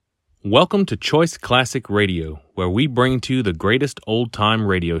Welcome to Choice Classic Radio, where we bring to you the greatest old-time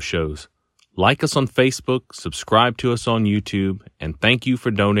radio shows. Like us on Facebook, subscribe to us on YouTube, and thank you for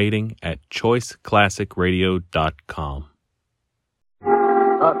donating at choiceclassicradio.com.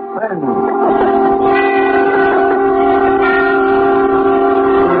 Suspense.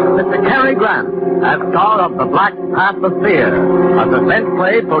 Mr. Cary Grant, as star of The Black Path of Fear, a suspense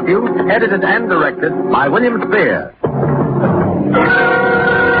play produced, edited, and directed by William Spear.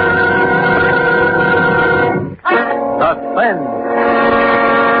 Suspense.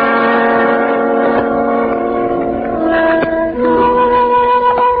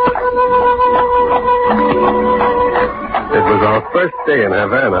 It was our first day in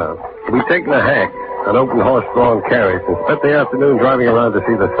Havana. We'd taken a hack, an open horse-drawn carriage, and spent the afternoon driving around to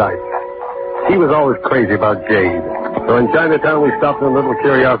see the sights. He was always crazy about jade. So in Chinatown, we stopped in a little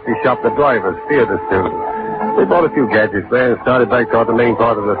curiosity shop the driver steered us to. We bought a few gadgets there and started back toward the main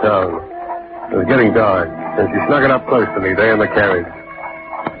part of the town. It was getting dark, and she snuck it up close to me there in the carriage.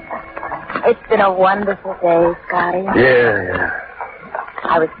 It's been a wonderful day, Scotty. Yeah.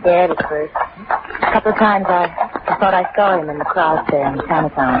 I was scared at first. A couple of times I thought I saw him in the crowd there in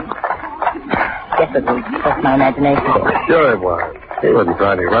Chinatown. Guess it was just my imagination. Sure it was. He wasn't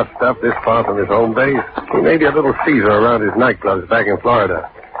trying any rough stuff this far from his home base. He may be a little Caesar around his nightclubs back in Florida.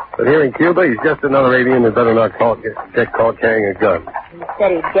 But here in Cuba, he's just another alien who better not get caught carrying a gun. He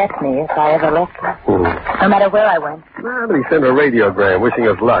said he'd get me if I ever left him. No matter where I went. Well, but he sent a radiogram wishing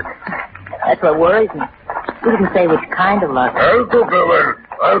us luck. That's what worries me. He didn't say which kind of luck. Alto, Farewell.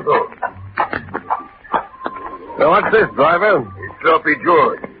 Alto. Now, what's this, driver? It's Sloppy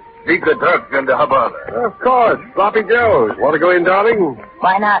George. Big trucks in the Havana. Of course, Sloppy Joe's. Want to go in, darling?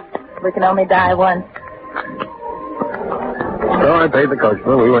 Why not? We can only die once. So I paid the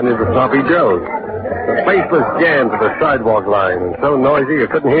coachman. We went into Sloppy Joe's. The place was jammed to the sidewalk line and so noisy you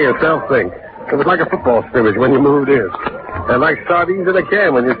couldn't hear yourself think. It was like a football scrimmage when you moved in. And like sardines in a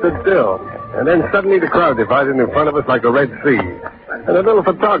can when you stood still. And then suddenly the crowd divided in front of us like a Red Sea. And a little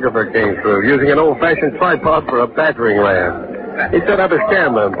photographer came through, using an old-fashioned tripod for a battering ram. He set up his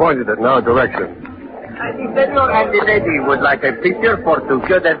camera and pointed it in our direction. The senor and the lady would like a picture for to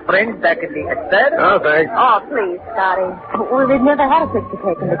show their friends back in the estate. Oh, thanks. Oh, please, Scotty. Well, we've never had a picture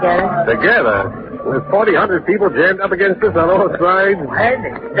taken together. Together? With 100 people jammed up against us on all sides? And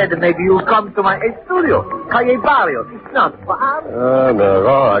said maybe you come to my studio, Calle Barrios. It's not far. Oh, no.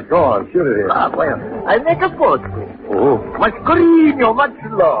 All right, go on. Shoot it here. Well, I make a photo. Ooh. Much cariño, much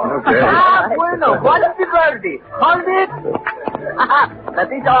love. Okay. Bueno, what is the verdi? Hold it.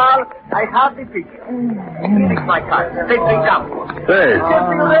 That is all. I have the picture. Here is my card. Take me down. Say. Get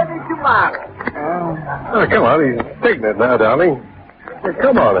me ready tomorrow. Oh, come on. He's taking it now, darling.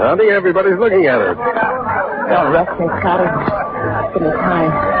 Come on, honey. Everybody's looking at us. Don't rush me, Scotty. Give me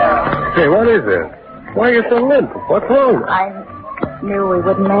time. Say, what is it? Why are you so limp? What's wrong? I knew we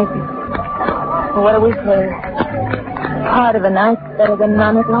wouldn't make it. Well, what do we say? Part of a night's better than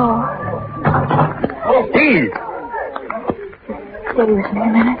none at all. Oh, geez. Steady with me a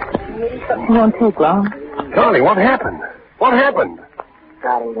minute. It won't take long. Darling, what happened? What happened?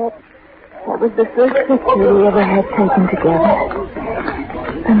 Scotty, that was the first picture we ever had taken together.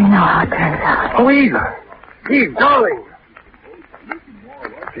 Let me know how it turns out. Oh, Eve, darling.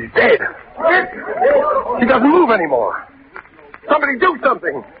 She's dead. She doesn't move anymore. Somebody do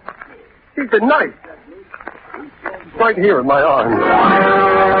something. She's been knifed. Right here in my arms.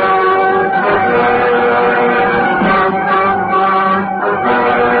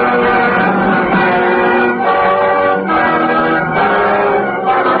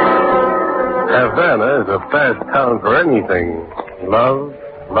 Havana is a fast town for anything. Love,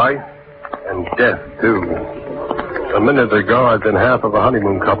 life, and death, too. A minute ago, I'd been half of a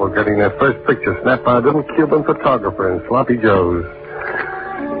honeymoon couple getting their first picture snapped by a little Cuban photographer in Sloppy Joe's.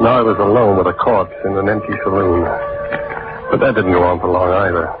 Now I was alone with a corpse in an empty saloon. But that didn't go on for long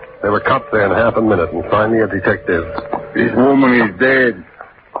either. There were cops there in half a minute, and finally a detective. This woman is dead.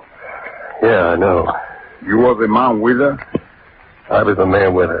 Yeah, I know. You were the man with her? I was the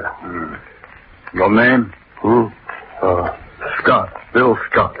man with her. Your name? Scott. Bill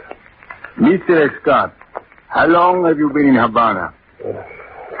Scott. Mr. Scott, how long have you been in Havana?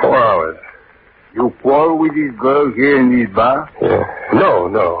 4 hours. You quarrel with this girl here in this bar? Yeah. No.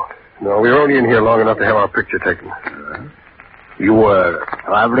 We were only in here long enough to have our picture taken. You were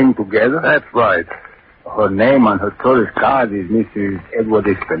traveling together? That's right. Her name on her tourist card is Mrs. Edward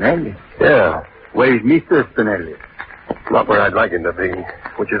Spinelli. Yeah. Where is Mr. Spinelli? Not where I'd like him to be,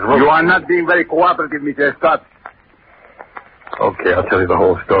 which is... You are not being very cooperative, Mr. Scott. Okay, I'll tell you the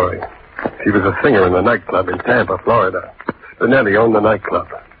whole story. She was a singer in the nightclub in Tampa, Florida. Spinelli owned the nightclub.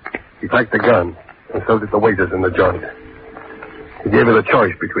 He packed the gun, and so did the waiters in the joint. He gave her the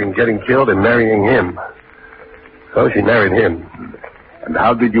choice between getting killed and marrying him. So she married him. And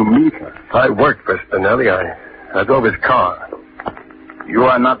how did you meet her? I worked for Spinelli. I drove his car. You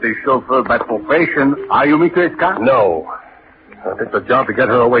are not a chauffeur by profession, are you, Mr. Scott? No. I took the job to get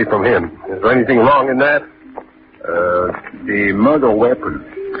her away from him. Is there anything wrong in that? The murder weapon,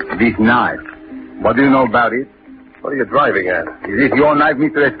 this knife. What do you know about it? What are you driving at? Is it your knife,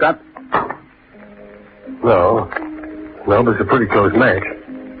 Mr. Scott? No, but it's a pretty close match.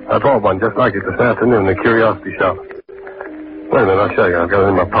 I bought one just like it this afternoon in the curiosity shop. Wait a minute, I'll show you. I've got it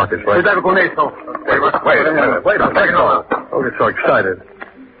in my pockets, right? Wait a minute. Wait a second. Don't get so excited.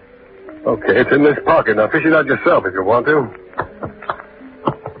 Okay, it's in this pocket. Now, fish it out yourself if you want to.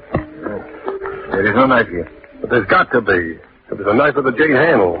 There is no knife here. But there's got to be. There's a knife with a jade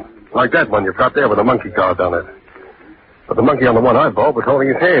handle, like that one you've got there with a monkey carved on it. But the monkey on the one I bought was holding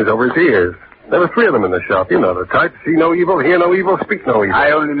his hands over his ears. There were 3 of them in the shop. You know the type. See no evil, hear no evil, speak no evil.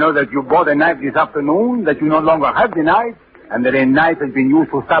 I only know that you bought a knife this afternoon, that you no longer have the knife, and that a knife has been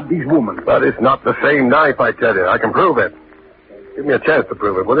used to stab this woman. But it's not the same knife, I tell you. I can prove it. Give me a chance to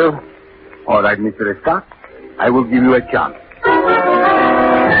prove it, will you? All right, Mr. Scott. I will give you a chance.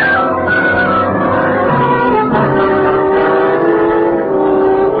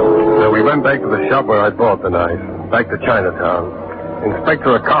 So we went back to the shop where I bought the knife, back to Chinatown.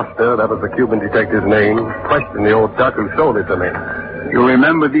 Inspector Acosta, that was the Cuban detective's name, questioned the old duck who sold it to me. You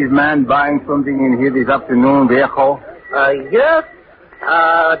remember this man buying something in here this afternoon, viejo? Yes.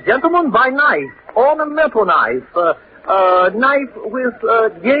 Gentleman, buy knife. Ornamental knife. Knife with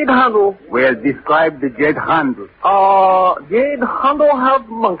jade handle. Well, describe the jade handle. Jade handle have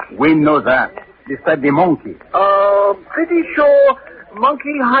monkey. We know that. Describe the monkey. Pretty sure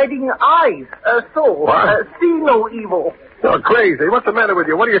monkey hiding eyes. See no evil. You're crazy. What's the matter with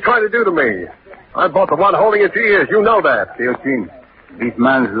you? What are you trying to do to me? I bought the one holding its ears. You know that. Teosin, this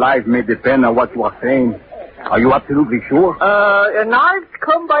man's life may depend on what you are saying. Are you absolutely sure? Knives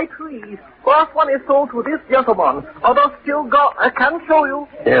come by 3. First one is sold to this gentleman. Others still got. I can show you.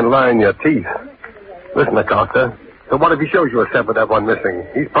 Can't lie in your teeth. Listen, Acosta. So what if he shows you a set with that one missing?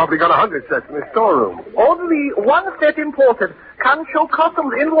 He's probably got 100 sets in his storeroom. Only one set imported. Can show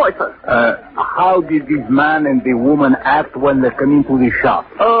customs invoices. How did this man and the woman act when they come into the shop?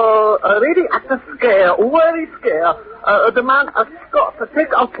 Really at the scare. Very scare. The man, Scott,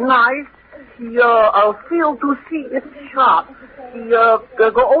 take out knife. He, feel to see it's sharp. He,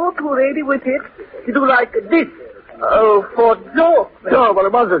 go over to lady with it. He do like this. For joke. No, but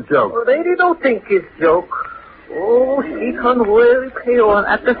it was a joke. Lady don't think it's joke. Oh, she turned very pale and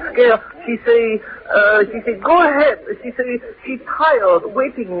at the scare. She say, go ahead. She say, she tired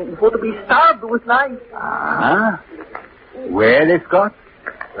waiting for to be stabbed with knife. Ah? Well, Scott?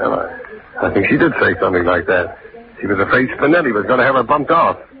 Well, I think she did say something like that. She was afraid Spinelli was going to have her bumped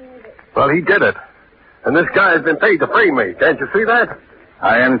off. Well, he did it. And this guy has been paid to frame me. Can't you see that?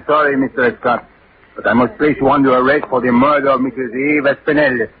 I am sorry, Mr. Scott, but I must place you under arrest for the murder of Mrs. Eva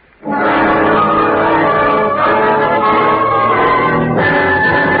Spinelli.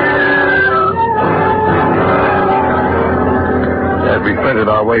 As we threaded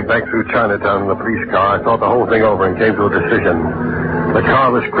our way back through Chinatown in the police car, I thought the whole thing over and came to a decision. The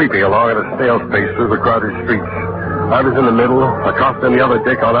car was creeping along at a snail's pace through the crowded streets. I was in the middle, Acosta and the other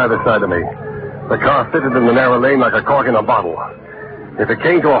dick on either side of me. The car fitted in the narrow lane like a cork in a bottle. If it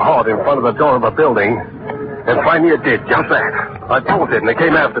came to a halt in front of the door of a building, and finally it did, just that. I bolted and it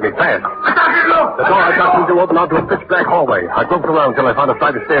came after me, fast. The door I got into opened onto a pitch-black hallway. I groped around until I found a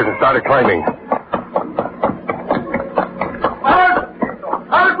flight of stairs and started climbing.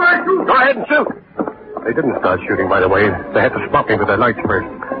 Go ahead and shoot. They didn't start shooting right away. They had to spot me with their lights first.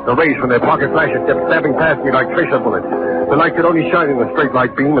 The rays from their pocket flashes kept stabbing past me like tracer bullets. The light could only shine in a straight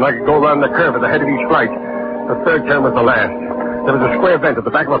light beam, and I could go around the curve at the head of each flight. The third turn was the last. There was a square vent at the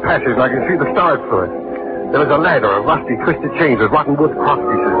back of a passage, and I could see the stars through it. There was a ladder of rusty, twisted chains with rotten wood cross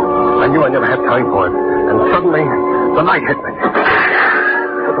pieces. I knew I never had time for it. And suddenly, the light hit me.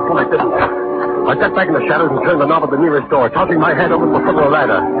 But the bullet didn't. I got back in the shadows and turned the knob of the nearest door, tossing my head over the foot of the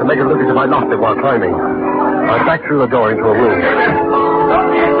ladder to make it look as if I lost it while climbing. I backed through the door into a room.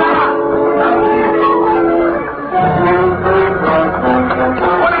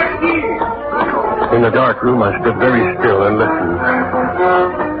 In the dark room, I stood very still and listened.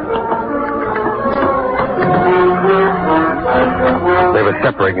 They were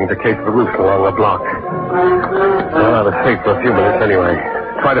separating to case the roofs along the block. Well, I was safe for a few minutes anyway.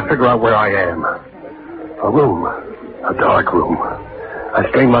 Try to figure out where I am. A room. A dark room. I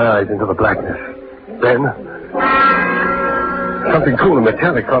strained my eyes into the blackness. Then, Something cool and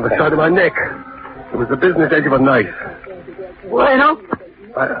metallic on the side of my neck. It was the business edge of a knife. Bueno.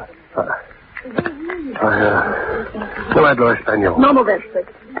 No hablo español. No moleste.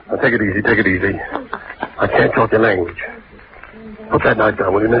 Now, take it easy, take it easy. I can't talk your language. Put that knife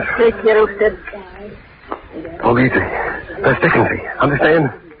down, will you, miss? ¿Qué quiere usted? Oh, easy. First easy. Understand?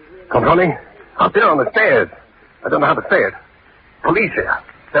 Comprende? Out there on the stairs. I don't know how to say it. Police here.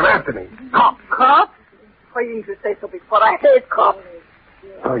 They're after me. Cops. Cops? Why didn't you say so before? I hate cops.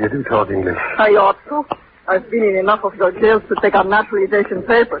 Oh, you do talk English. I ought to. I've been in enough of your jails to take out naturalization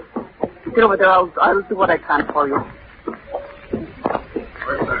papers. Get over there. I'll do what I can for you.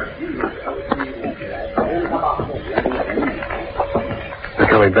 They're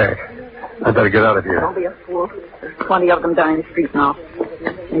coming back. I'd better get out of here. Don't be a fool. There's 20 of them down in the street now.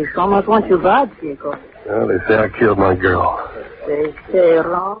 They almost want you bad, Diego. Well, they say I killed my girl. They say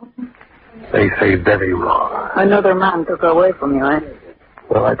wrong. They say very wrong. Another man took her away from you, eh?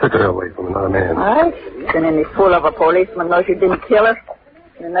 Well, I took her away from another man. Right? Then any fool of a policeman knows you didn't kill her.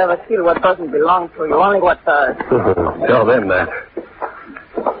 You never steal what doesn't belong to you, only what does. Tell them that.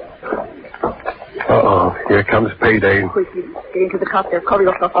 Uh-oh, here comes payday. Quickly, get into the car there. Cover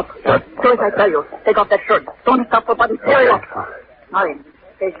yourself up. What? Do as I tell you. Take off that shirt. Don't stop for body. Carry off. Now then,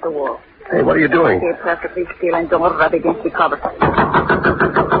 face the wall. Hey, what are you doing? Stay perfectly still and don't rub against the cover.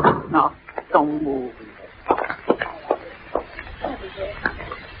 No, don't move.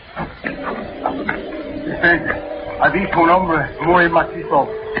 Ha visto un hombre muy macizo,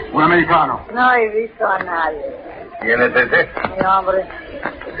 un americano. No he visto a nadie. ¿Quién es ese? Mi hombre.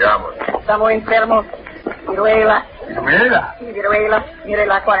 Llamo. Estamos enfermos. Viruela. ¿Viruela? Sí, viruela. Mire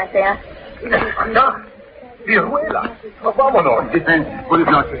la cuarentena. No, viruela. Pues vámonos. Suspense. Buenas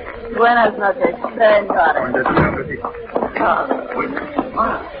noches. Buenas noches, señores.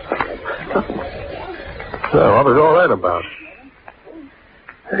 So, what was all that about?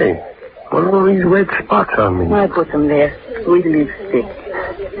 Hey, what are all these red spots on me? I put them there with lipstick.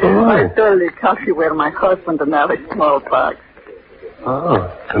 I told the taxi where my husband and I had smallpox.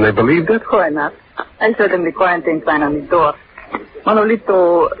 Oh, and they believed it? Why not? I showed them the quarantine sign on the door.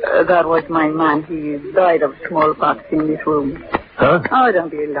 Manolito, that was my man. He died of smallpox in this room. Huh? Oh, don't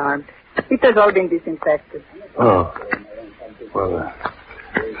be alarmed. It has all been disinfected. Oh. Well,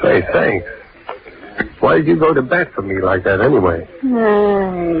 say, thanks. Why did you go to bat for me like that anyway?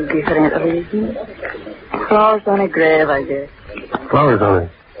 Different reasons. Flowers on a grave, I guess. Flowers on it.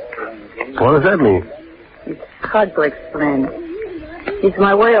 What does that mean? It's hard to explain. It's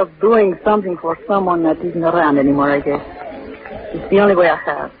my way of doing something for someone that isn't around anymore, I guess. It's the only way I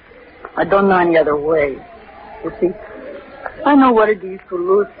have. I don't know any other way. You see, I know what it is to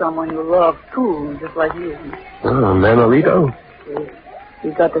lose someone you love, too, just like you. Oh, Manolito?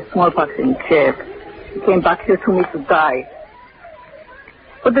 He got the smallpox in his chest. He came back here to me to die.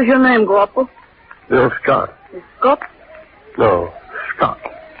 What is your name, Guapo? Bill Scott. Scott? No, Scott.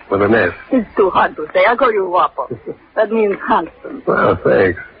 With an S. It's too hard to say. I call you Guapo. That means handsome. Well,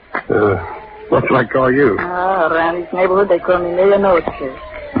 thanks. What should I call you? Around this neighborhood, they call me Medianoche.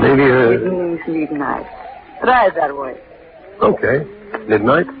 Maybe, It means midnight. Try it that way. Okay.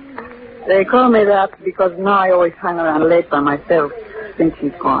 Midnight? They call me that because now I always hang around late by myself since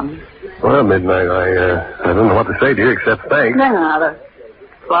she's gone. Well, midnight, I don't know what to say to you except thanks. No nada.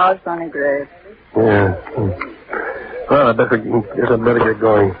 Flowers on a grave. Yeah. Well, I guess I better get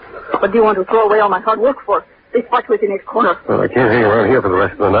going. What do you want to throw away all my hard work for? This spot was in his corner. Well, I can't hang around here for the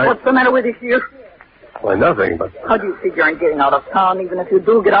rest of the night. What's the matter with you here? Why, nothing, but How do you figure on getting out of town, even if you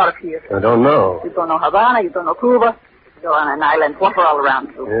do get out of here? I don't know. You don't know Havana, you don't know Cuba. You're on an island, water all around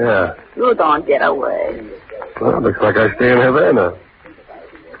you. Yeah. You don't get away. Well, looks like I stay in Havana.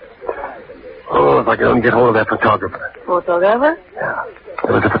 Oh, if I could only get hold of that photographer. Photographer? Yeah.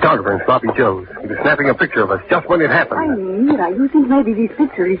 There was a photographer in Sloppy Joe's. He was snapping a picture of us just when it Ay, happened. mira, you think maybe this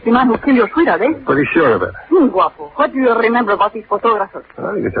picture is the man who killed your sweetheart, eh? Pretty sure of it. Guapo, what do you remember about this photographer?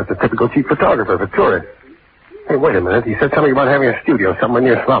 I think it's just a typical cheap photographer for tourists. Hey, wait a minute. He said something about having a studio somewhere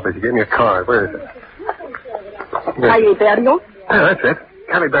near Sloppy's. He gave me a card. Where is it? Calle Barrios? Yeah, that's it.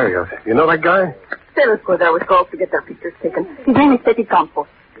 Cali Barrios. You know that guy? Tell us where there was calls to get their pictures taken. His name is Teti Campos.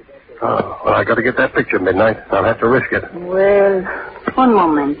 Oh, well, I got to get that picture midnight. I'll have to risk it. Well, un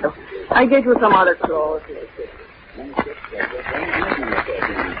momento. I get you some other clothes.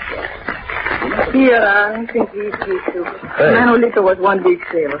 Here, I think these too. Hey. Manolito was one big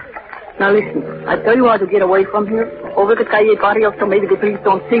sailor. Now listen, I tell you how to get away from here. Over the Calle Barrios so maybe the police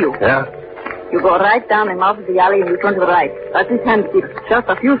don't see you. Yeah? You go right down the mouth of the alley and you turn to the right. That's his hand tip. Just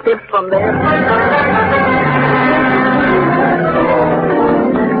a few steps from there.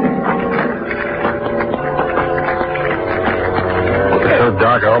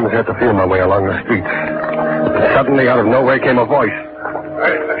 dark, I almost had to feel my way along the streets. And suddenly, out of nowhere, came a voice.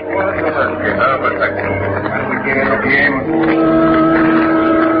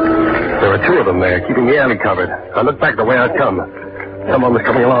 There were two of them there, keeping the alley covered. I looked back the way I'd come. Someone was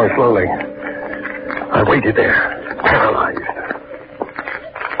coming along slowly. I waited there, paralyzed.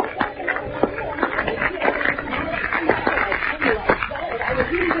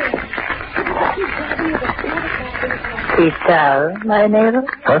 Peter, my neighbor?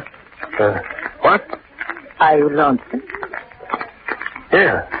 Huh? What? Are you lonesome?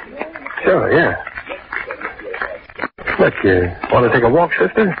 Yeah. Sure, yeah. Look, you want to take a walk,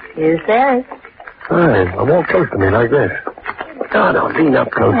 sister? You said. Fine. Now walk close to me like this. No, lean up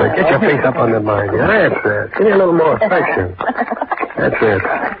closer. Get your face up on the mine. That's it. Give me a little more affection. That's it.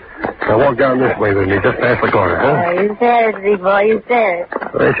 Now walk down this way with me, just past the corner, huh? You said, big boy, you said.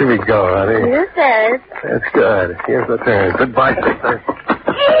 Where should we go, honey? You said. That's good. Here's the turn. Goodbye, sister.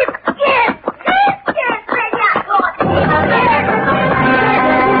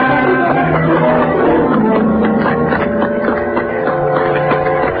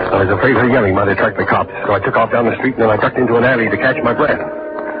 I was afraid her yelling might attract the cops, so I took off down the street and then I ducked into an alley to catch my breath.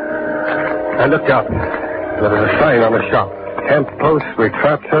 I looked up. There was a sign on the shop. Camp post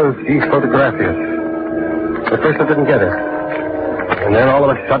retratos y fotografías. At first I didn't get it. And then all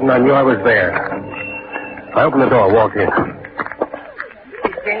of a sudden I knew I was there. I opened the door and walked in.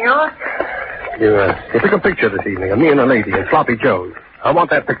 Senor? You took a picture this evening of me and a lady in Sloppy Joe's. I want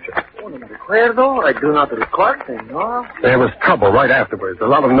that picture. Oh, no recuerdo. I do not recall, senor. There was trouble right afterwards. A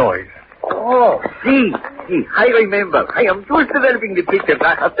lot of noise. Oh, see. I remember. I am just developing the pictures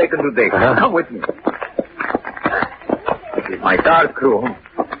I have taken today. Uh-huh. Come with me. This is my dark room.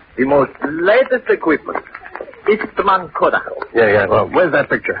 The most latest equipment. Eastman Kodak. Yeah. Well, where's that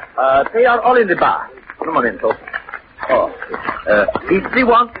picture? They are all in the bar. Un momento. Oh. Is the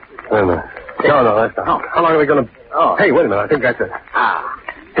one? No, that's not. How long are we going to... Oh. Hey, wait a minute. I think that's it.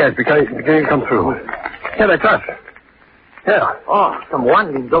 Yes, can you come through? Yeah, that's us. Yeah. Oh,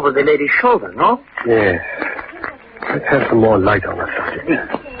 someone leaned over the lady's shoulder, no? Yes. Let's have some more light on the subject.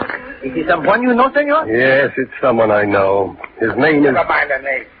 Is he someone you know, senor? Yes, it's someone I know. His name is... Never mind the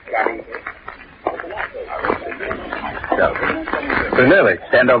name, Scotty. Benelli.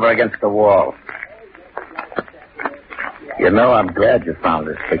 Stand over against the wall. You know, I'm glad you found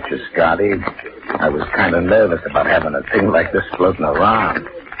this picture, Scotty. I was kind of nervous about having a thing like this floating around.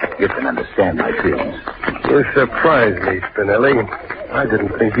 You can understand my feelings. You surprised me, Spinelli. I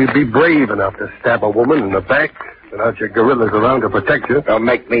didn't think you'd be brave enough to stab a woman in the back without your gorillas around to protect you. Don't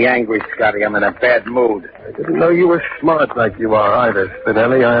make me angry, Scotty. I'm in a bad mood. I didn't know you were smart like you are either,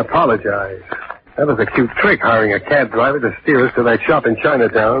 Spinelli. I apologize. That was a cute trick, hiring a cab driver to steer us to that shop in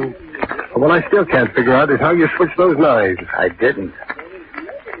Chinatown. But what I still can't figure out is how you switched those knives. I didn't.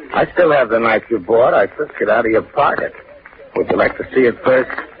 I still have the knife you bought. I took it out of your pocket. Would you like to see it first?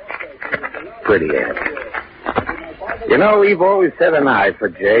 Pretty, ain't it? You know, we've always had an eye for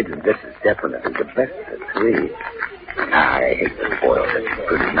jade, and this is definitely the best of the three. I hate to spoil this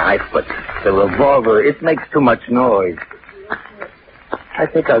pretty knife, but the revolver, it makes too much noise. I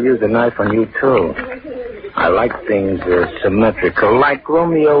think I'll use the knife on you, too. I like things symmetrical, like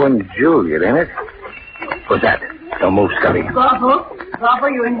Romeo and Juliet, ain't it? What's that? Don't move, Scotty. Papa,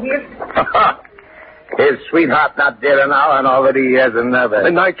 you in here? His sweetheart not dead now, and already he has another.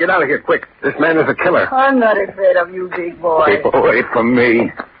 Then, Knight, get out of here quick. This man is a killer. I'm not afraid of you, big boy. Keep away from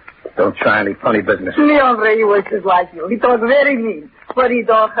me. Don't try any funny business. Me hombre, he was just like you. He talks very mean, but he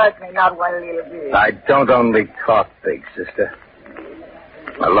don't hurt me, not one little bit. I don't only talk big, sister.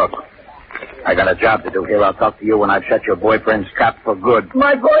 Now, look. I got a job to do here. I'll talk to you when I've shut your boyfriend Scott for good.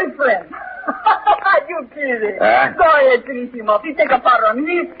 My boyfriend? You kidding? Huh? Go ahead, finish him up. He take a part on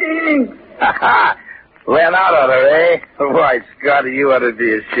me, thing. Ran out on her, eh? Why, Scotty, you ought to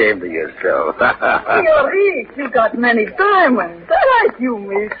be ashamed of yourself. You're rich. You got many diamonds. I like you,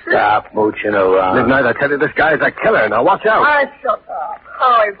 mister. Stop mooching around. Midnight, I tell you, this guy's a killer. Now, watch out. Shut up.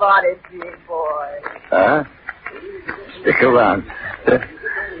 How about it, big boy? Huh? Stick around.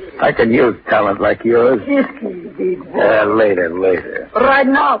 I can use talent like yours. Whiskey, big boy. Later. Right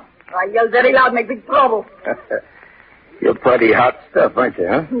now. I yell very loud, make big trouble. You're pretty hot stuff, aren't you,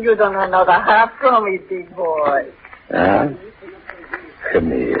 huh? You don't know another half from me, big boy. Huh?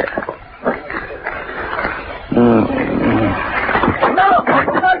 Come here. No,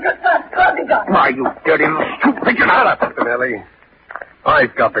 Why, you dirty little stupid. Shut up, Spinelli.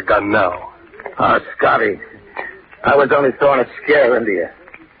 I've got the gun now. Oh, Scotty, I was only throwing a scare into you.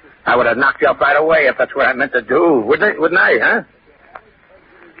 I would have knocked you up right away if that's what I meant to do. Wouldn't I, huh?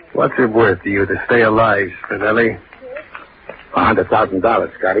 What's it worth to you to stay alive, Spinelli?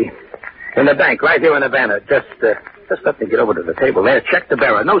 $100,000, Scotty. In the bank, right here in Havana. Just let me get over to the table there. Check the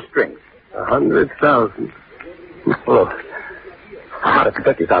bearer. No strings. 100,000. Oh,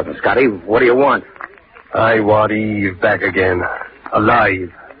 150,000, Scotty. What do you want? I want Eve back again.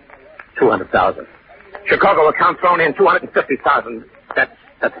 Alive. 200,000. Chicago account thrown in 250,000. That's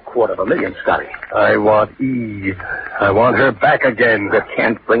 $250,000, Scotty. I want Eve. I want her back again. You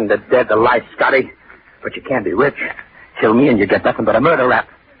can't bring the dead to life, Scotty. But you can be rich. Kill me and you get nothing but a murder rap.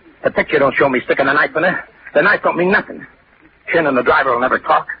 The picture don't show me sticking a knife in her. The knife don't mean nothing. Chin and the driver will never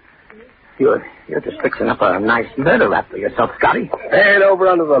talk. You're just fixing up a nice murder rap for yourself, Scotty. Head over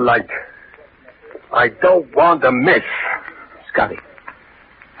under the light. I don't want to miss. Scotty.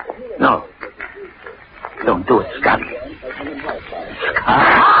 No. Don't do it, Scotty.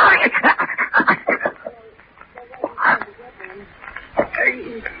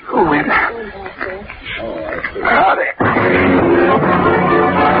 Who is that?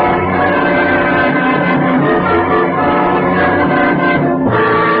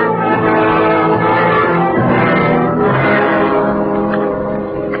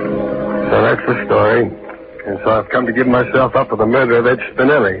 So that's the story. And so I've come to give myself up for the murder of Ed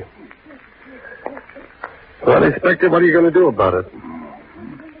Spinelli. Well, Inspector, what are you going to do about it?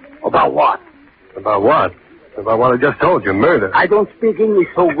 About what? About what? About what I just told you, murder. I don't speak English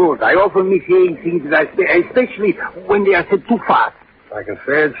so good. I often miss hearing things that I say, especially when they are said too fast. I can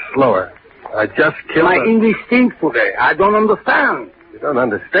say it slower. I just killed My English stinks today. I don't understand. You don't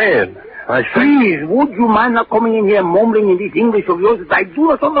understand. I say... Please, would you mind not coming in here mumbling in this English of yours that I do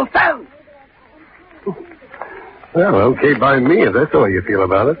not understand? Well, okay by me, if that's the way you feel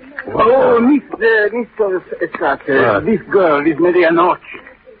about it. Oh, Mr. Scott, this girl, this Medianoche.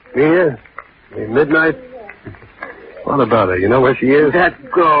 Mia? Midnight? What about her? You know where she is? That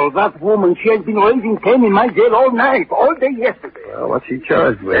girl, that woman, she has been raising 10 in my jail all night, all day yesterday. Well, what's she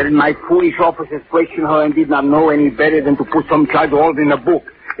charged with? Well, my foolish officers questioned her and did not know any better than to put some charge all in a book.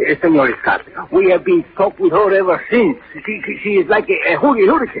 Senor Scott, we have been stuck with her ever since. She is like a holy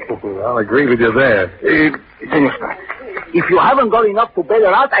hurricane. I'll agree with you there. Senor Scott, if you haven't got enough to bail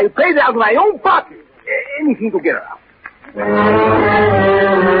her out, I'll pay it out of my own pocket. Anything to get her out.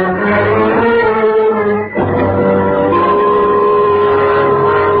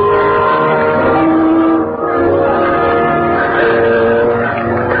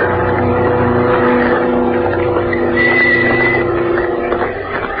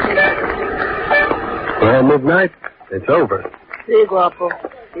 Well, midnight, it's over. Si, guapo.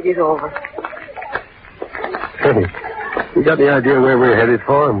 It is over. Hey, you got any idea where we're headed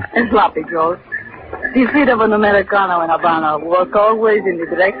for? Sloppy Joe's. The feet of an Americano in Havana walk always in the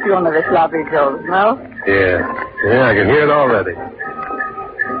direction of the Sloppy Joe's, no? Yeah, I can hear it already.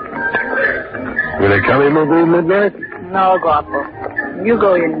 Will they come in with me midnight? No, guapo. You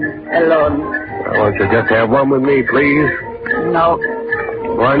go in alone. I want you to just have one with me, please. No.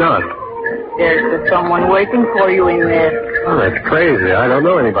 Why not? There's someone waiting for you in there. Oh, that's crazy. I don't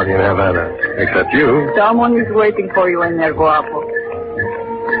know anybody in Havana, except you. Someone is waiting for you in there, guapo.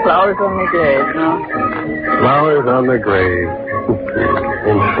 Flowers on the grave, no? Flowers on the grave.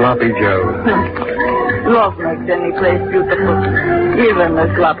 In Sloppy Joe's. Love makes any place beautiful. Even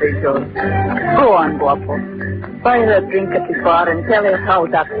the Sloppy Joe's. Go on, guapo. Buy her a drink at the bar and tell her how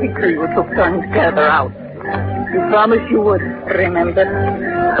that picture you took turned together out. You promised you would, remember?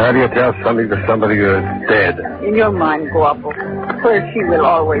 How do you tell something to somebody who's dead? In your mind, guapo. Where she will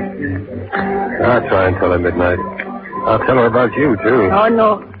always be. I'll try and tell her midnight. I'll tell her about you, too. Oh,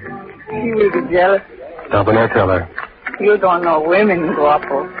 no. She will be jealous. Stop and I'll tell her. You don't know women,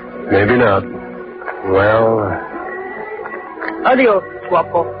 guapo. Maybe not. Well... Adios,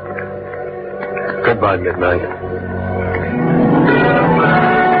 guapo. Goodbye, midnight.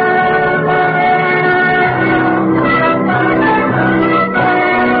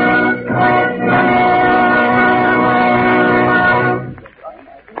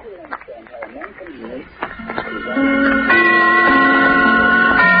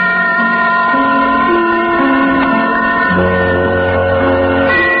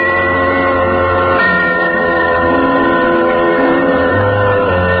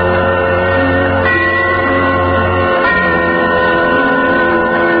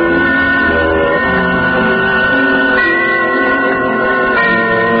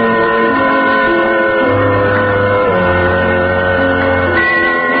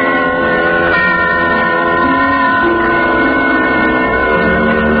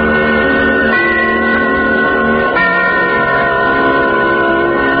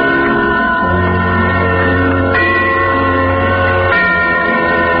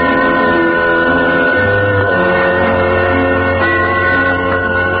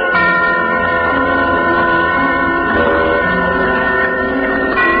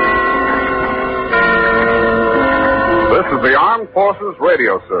 Forces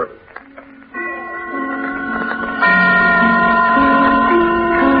Radio Service.